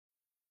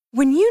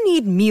When you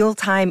need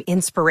mealtime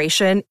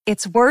inspiration,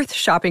 it's worth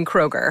shopping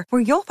Kroger,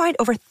 where you'll find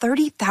over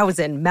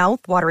 30,000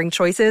 mouth-watering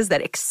choices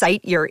that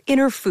excite your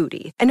inner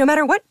foodie. And no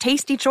matter what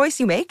tasty choice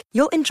you make,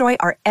 you'll enjoy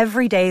our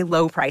everyday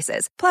low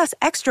prices, plus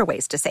extra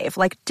ways to save,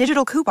 like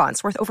digital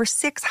coupons worth over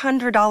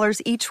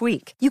 $600 each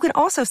week. You can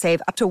also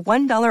save up to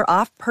 $1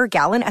 off per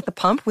gallon at the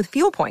pump with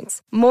fuel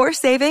points. More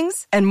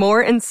savings and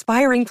more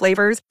inspiring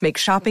flavors make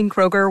shopping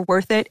Kroger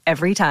worth it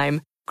every time.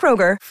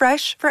 Kroger,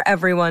 fresh for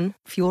everyone.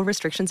 Fuel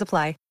restrictions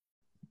apply.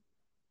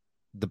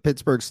 The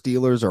Pittsburgh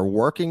Steelers are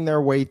working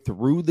their way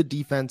through the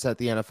defense at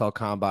the NFL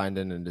Combine,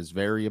 and it is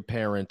very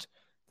apparent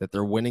that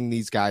they're winning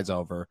these guys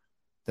over,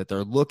 that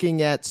they're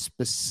looking at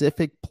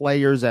specific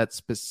players at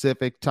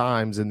specific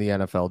times in the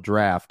NFL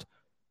Draft,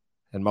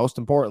 and most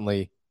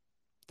importantly,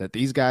 that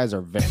these guys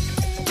are very...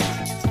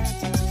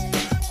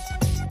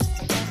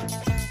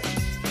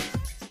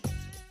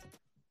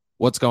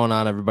 What's going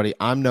on, everybody?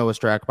 I'm Noah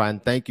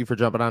Strackbein. Thank you for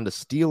jumping on to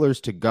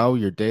Steelers to Go,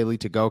 your daily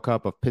to-go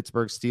cup of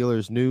Pittsburgh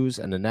Steelers news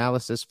and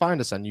analysis.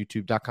 Find us on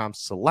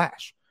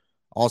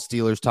youtube.com/All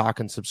Steelers Talk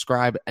and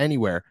subscribe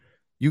anywhere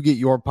you get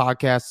your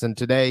podcasts. And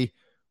today,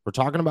 we're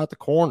talking about the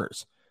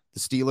corners. The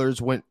Steelers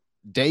went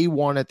day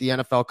one at the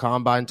NFL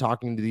Combine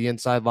talking to the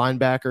inside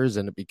linebackers,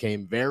 and it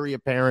became very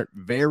apparent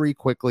very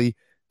quickly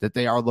that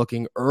they are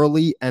looking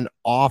early and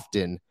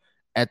often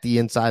at the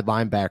inside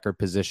linebacker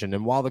position.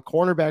 And while the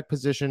cornerback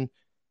position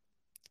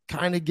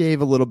kind of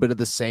gave a little bit of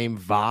the same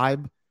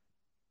vibe,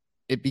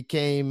 it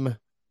became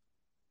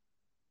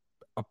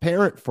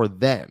apparent for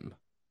them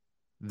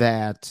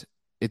that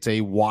it's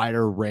a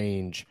wider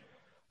range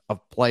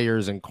of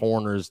players and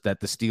corners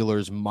that the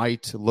Steelers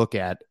might look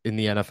at in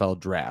the NFL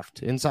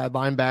Draft. Inside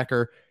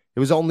linebacker,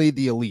 it was only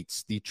the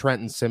elites, the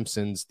Trenton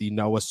Simpsons, the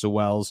Noah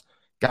Sewells,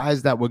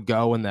 guys that would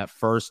go in that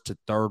first to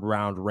third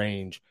round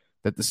range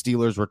that the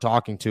Steelers were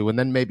talking to, and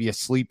then maybe a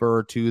sleeper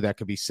or two that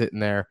could be sitting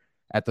there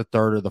at the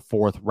third or the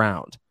fourth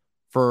round.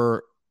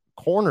 For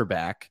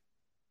cornerback,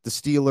 the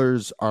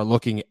Steelers are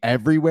looking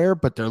everywhere,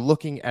 but they're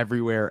looking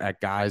everywhere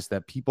at guys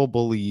that people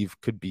believe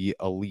could be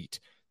elite,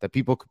 that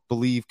people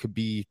believe could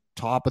be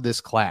top of this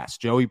class.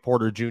 Joey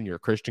Porter Jr.,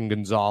 Christian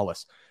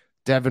Gonzalez,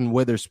 Devin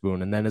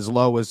Witherspoon, and then as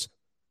low as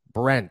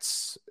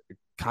Brents,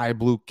 Kai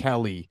Blue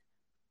Kelly,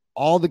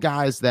 all the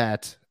guys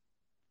that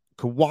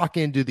could walk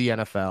into the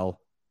NFL,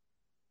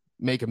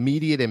 make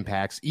immediate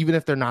impacts, even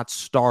if they're not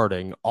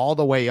starting, all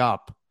the way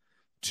up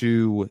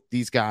to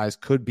these guys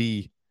could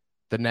be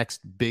the next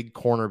big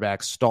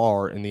cornerback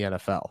star in the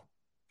NFL.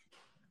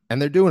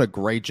 And they're doing a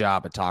great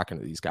job at talking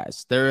to these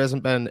guys. There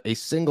hasn't been a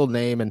single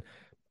name, and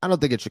I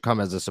don't think it should come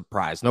as a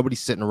surprise.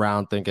 Nobody's sitting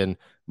around thinking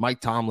Mike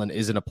Tomlin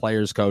isn't a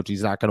player's coach.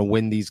 He's not going to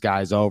win these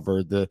guys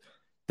over. Their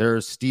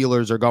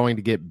Steelers are going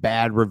to get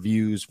bad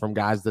reviews from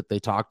guys that they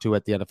talk to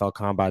at the NFL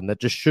Combine.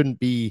 That just shouldn't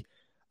be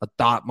a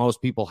thought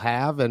most people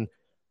have, and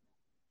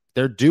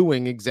they're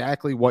doing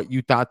exactly what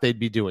you thought they'd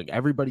be doing.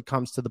 Everybody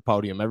comes to the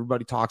podium.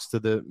 Everybody talks to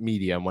the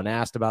media. And when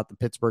asked about the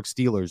Pittsburgh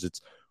Steelers,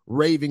 it's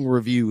raving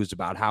reviews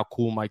about how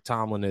cool Mike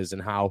Tomlin is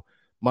and how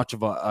much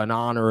of an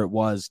honor it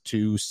was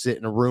to sit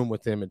in a room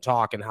with him and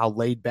talk, and how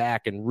laid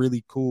back and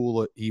really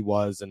cool he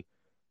was, and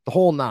the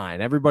whole nine.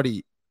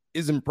 Everybody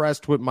is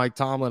impressed with Mike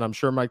Tomlin. I'm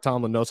sure Mike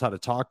Tomlin knows how to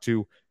talk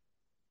to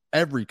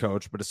every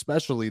coach, but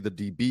especially the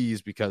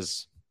DBs,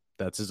 because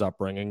that's his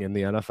upbringing in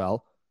the NFL.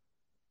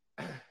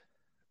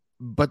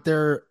 But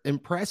they're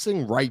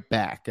impressing right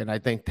back. And I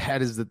think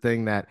that is the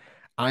thing that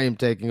I am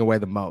taking away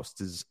the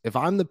most, is if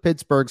I'm the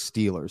Pittsburgh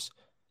Steelers,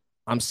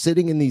 I'm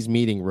sitting in these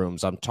meeting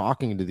rooms, I'm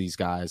talking to these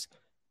guys,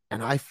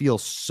 and I feel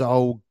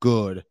so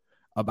good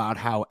about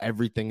how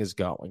everything is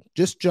going,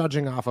 just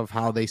judging off of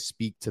how they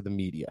speak to the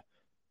media.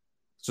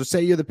 So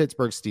say you're the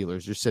Pittsburgh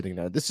Steelers, you're sitting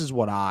there. This is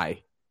what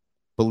I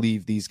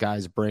believe these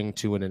guys bring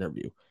to an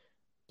interview.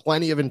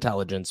 Plenty of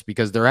intelligence,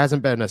 because there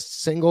hasn't been a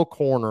single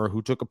corner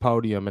who took a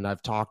podium and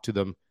I've talked to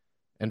them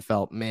and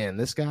felt, man,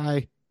 this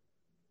guy,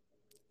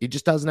 he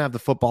just doesn't have the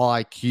football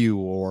IQ,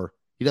 or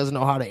he doesn't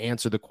know how to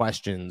answer the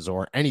questions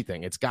or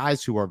anything. It's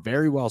guys who are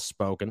very well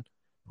spoken,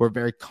 who are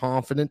very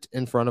confident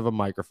in front of a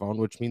microphone,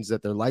 which means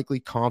that they're likely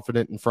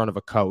confident in front of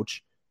a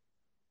coach,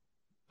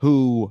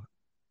 who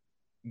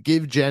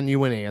give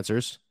genuine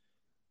answers,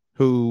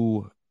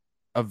 who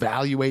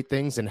evaluate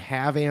things and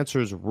have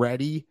answers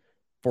ready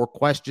for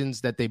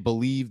questions that they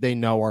believe they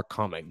know are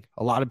coming.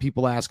 A lot of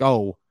people ask,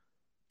 oh,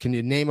 can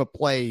you name a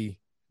play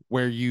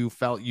where you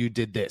felt you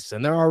did this?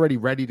 And they're already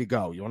ready to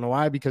go. You want to know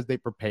why? Because they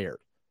prepared.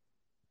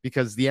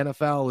 Because the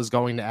NFL is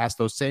going to ask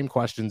those same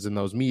questions in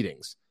those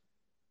meetings.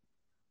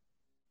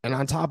 And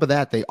on top of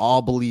that, they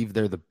all believe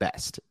they're the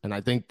best. And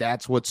I think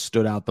that's what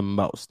stood out the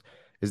most,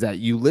 is that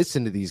you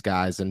listen to these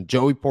guys, and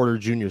Joey Porter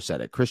Jr.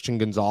 said it, Christian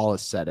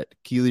Gonzalez said it,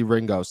 Keely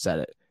Ringo said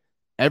it.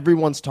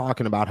 Everyone's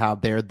talking about how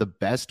they're the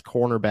best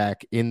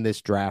cornerback in this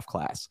draft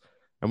class.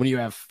 And when you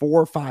have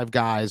 4 or 5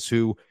 guys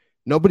who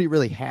nobody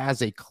really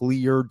has a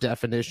clear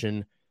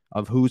definition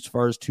of who's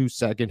first, who's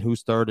second,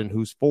 who's third, and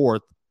who's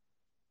fourth,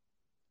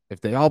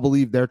 if they all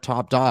believe they're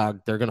top dog,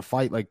 they're going to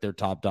fight like they're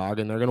top dog,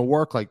 and they're going to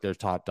work like they're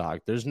top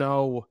dog. There's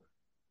no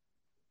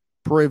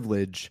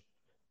privilege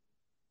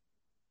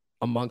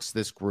amongst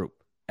this group.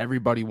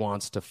 Everybody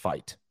wants to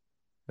fight,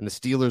 and the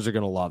Steelers are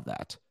going to love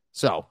that.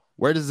 So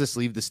where does this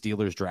leave the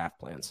Steelers' draft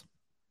plans?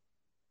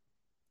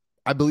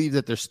 I believe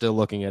that they're still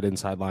looking at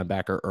inside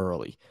linebacker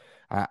early.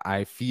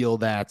 I feel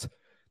that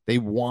they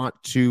want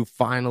to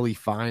finally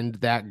find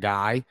that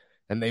guy,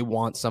 and they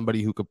want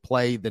somebody who could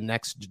play the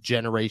next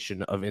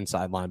generation of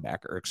inside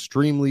linebacker.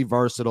 Extremely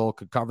versatile,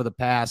 could cover the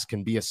pass,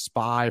 can be a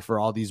spy for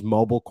all these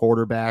mobile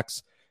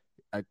quarterbacks,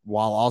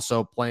 while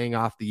also playing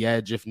off the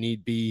edge if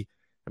need be,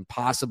 and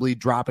possibly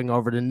dropping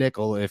over to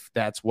nickel if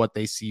that's what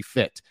they see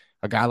fit.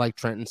 A guy like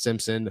Trenton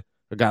Simpson,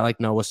 a guy like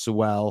Noah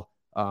Sewell,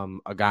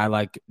 a guy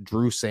like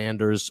Drew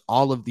Sanders,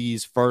 all of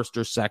these first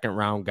or second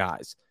round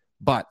guys.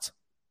 But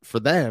for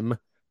them,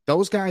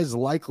 those guys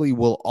likely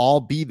will all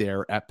be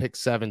there at pick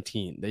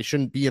 17. They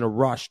shouldn't be in a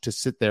rush to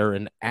sit there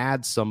and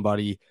add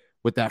somebody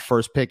with that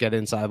first pick at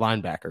inside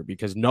linebacker,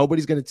 because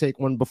nobody's going to take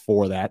one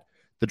before that.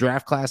 The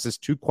draft class is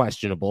too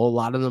questionable. A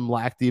lot of them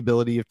lack the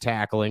ability of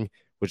tackling,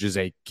 which is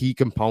a key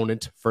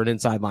component for an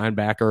inside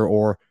linebacker,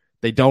 or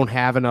they don't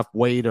have enough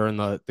weight, or in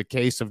the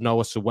case of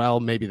Noah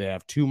Sewell, maybe they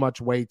have too much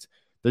weight.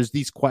 There's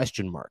these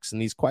question marks,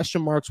 and these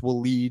question marks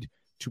will lead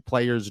to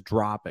players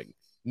dropping.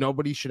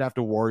 Nobody should have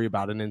to worry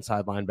about an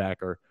inside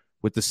linebacker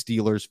with the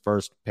Steelers'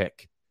 first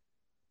pick.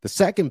 The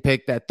second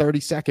pick, that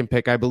 32nd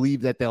pick, I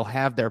believe that they'll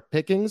have their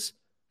pickings,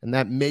 and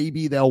that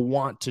maybe they'll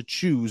want to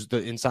choose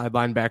the inside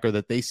linebacker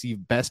that they see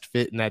best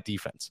fit in that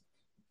defense.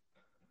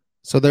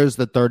 So there's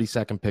the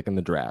 32nd pick in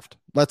the draft.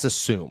 Let's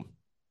assume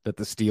that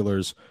the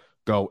Steelers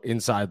go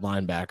inside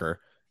linebacker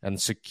and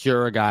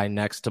secure a guy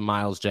next to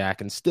Myles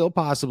Jack, and still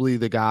possibly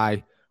the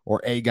guy or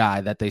a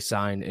guy that they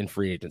sign in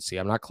free agency.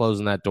 I'm not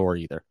closing that door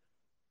either.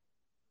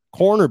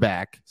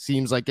 Cornerback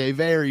seems like a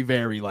very,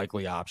 very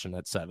likely option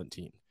at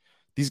 17.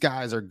 These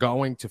guys are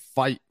going to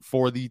fight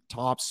for the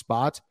top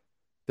spot.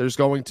 There's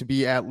going to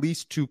be at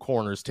least 2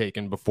 corners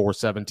taken before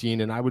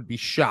 17, and I would be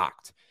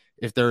shocked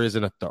if there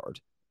isn't a third.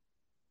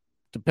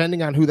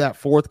 Depending on who that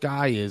fourth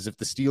guy is, if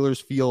the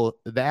Steelers feel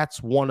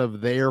that's one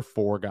of their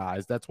 4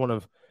 guys, that's one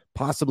of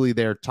possibly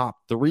their top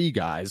 3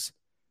 guys,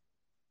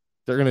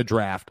 they're going to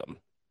draft them.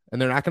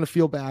 And they're not going to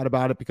feel bad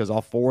about it, because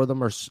all 4 of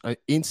them are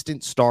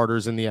instant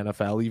starters in the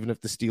NFL, even if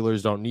the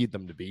Steelers don't need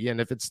them to be. And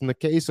if it's in the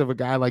case of a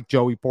guy like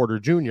Joey Porter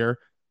Jr.,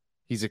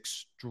 he's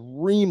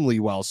extremely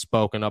well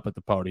spoken up at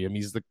the podium.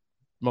 He's the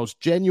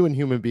most genuine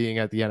human being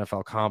at the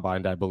NFL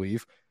Combine, I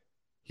believe.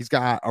 He's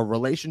got a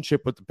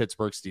relationship with the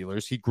Pittsburgh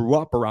Steelers. He grew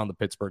up around the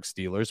Pittsburgh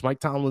Steelers. Mike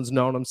Tomlin's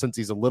known him since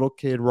he's a little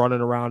kid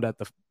running around at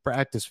the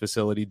practice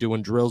facility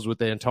doing drills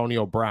with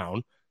Antonio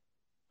Brown.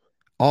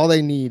 All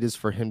they need is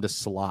for him to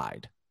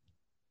slide.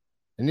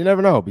 And you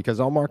never know, because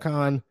Omar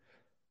Khan,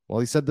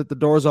 well, he said that the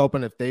door's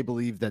open if they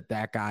believe that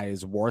that guy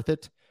is worth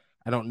it.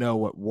 I don't know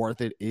what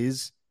worth it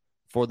is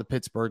for the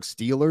Pittsburgh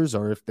Steelers,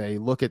 or if they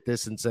look at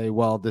this and say,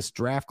 well, this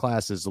draft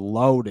class is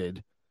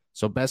loaded,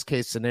 so best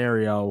case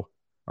scenario,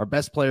 our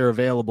best player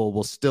available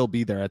will still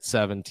be there at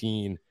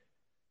 17.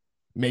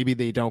 Maybe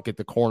they don't get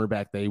the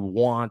cornerback they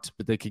want,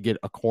 but they could get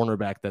a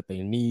cornerback that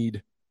they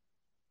need.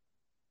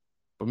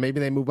 But maybe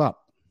they move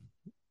up.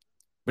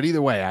 But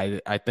either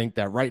way, I think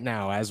that right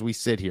now, as we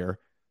sit here,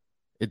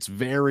 it's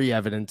very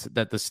evident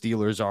that the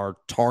Steelers are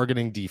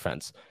targeting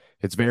defense.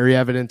 It's very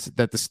evident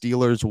that the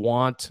Steelers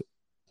want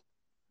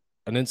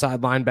an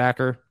inside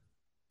linebacker,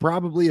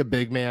 probably a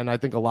big man. I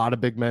think a lot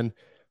of big men,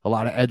 a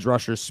lot of edge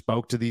rushers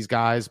spoke to these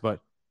guys, but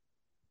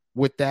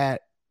with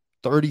that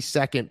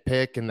 32nd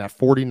pick and that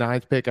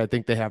 49th pick, I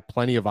think they have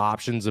plenty of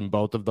options in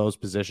both of those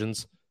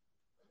positions.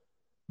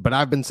 But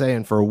I've been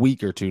saying for a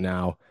week or two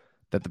now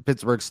that the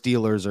Pittsburgh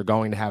Steelers are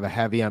going to have a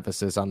heavy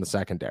emphasis on the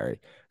secondary,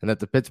 and that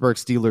the Pittsburgh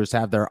Steelers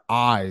have their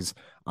eyes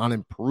on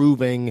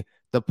improving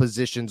the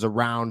positions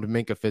around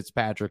Minkah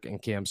Fitzpatrick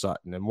and Cam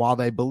Sutton. And while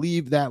they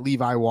believe that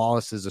Levi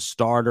Wallace is a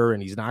starter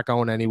and he's not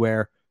going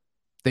anywhere,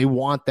 they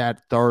want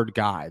that third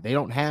guy. They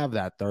don't have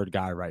that third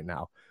guy right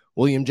now.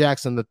 William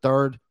Jackson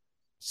III,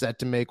 set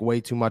to make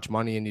way too much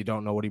money, and you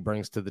don't know what he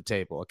brings to the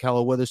table.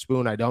 Ahkello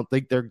Witherspoon, I don't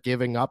think they're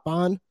giving up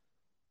on,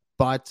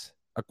 but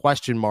a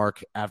question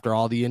mark after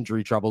all the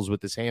injury troubles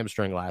with his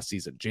hamstring last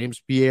season.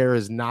 James Pierre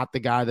is not the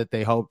guy that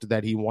they hoped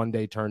that he one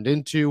day turned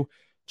into.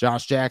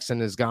 Josh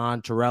Jackson is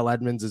gone. Terrell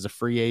Edmonds is a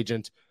free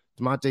agent.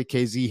 DeMonte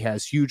Kazee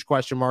has huge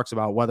question marks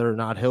about whether or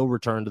not he'll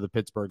return to the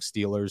Pittsburgh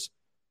Steelers.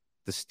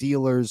 The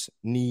Steelers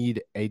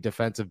need a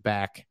defensive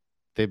back.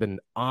 They've been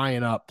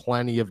eyeing up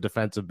plenty of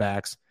defensive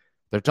backs.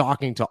 They're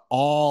talking to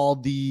all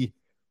the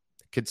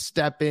could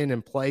step in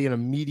and play an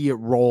immediate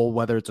role,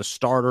 whether it's a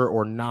starter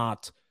or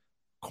not,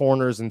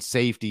 corners and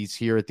safeties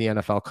here at the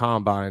NFL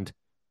Combine.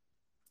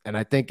 And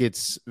I think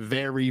it's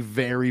very,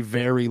 very,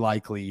 very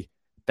likely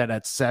that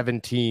at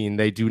 17,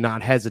 they do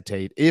not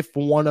hesitate, if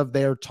one of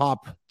their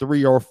top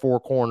 3 or 4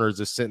 corners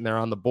is sitting there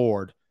on the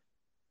board,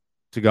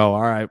 to go,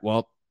 all right,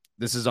 well,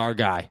 this is our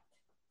guy,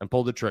 and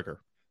pull the trigger.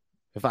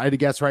 If I had to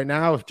guess right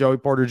now, if Joey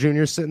Porter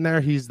Jr. is sitting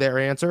there, he's their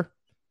answer.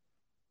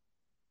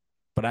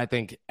 But I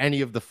think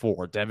any of the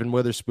 4, Devin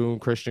Witherspoon,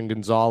 Christian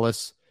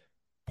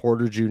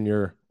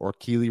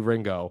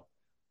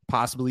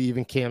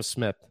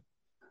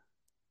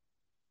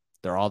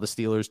They're all the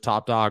Steelers'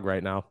 top dog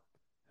right now,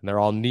 and they're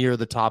all near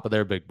the top of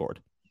their big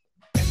board.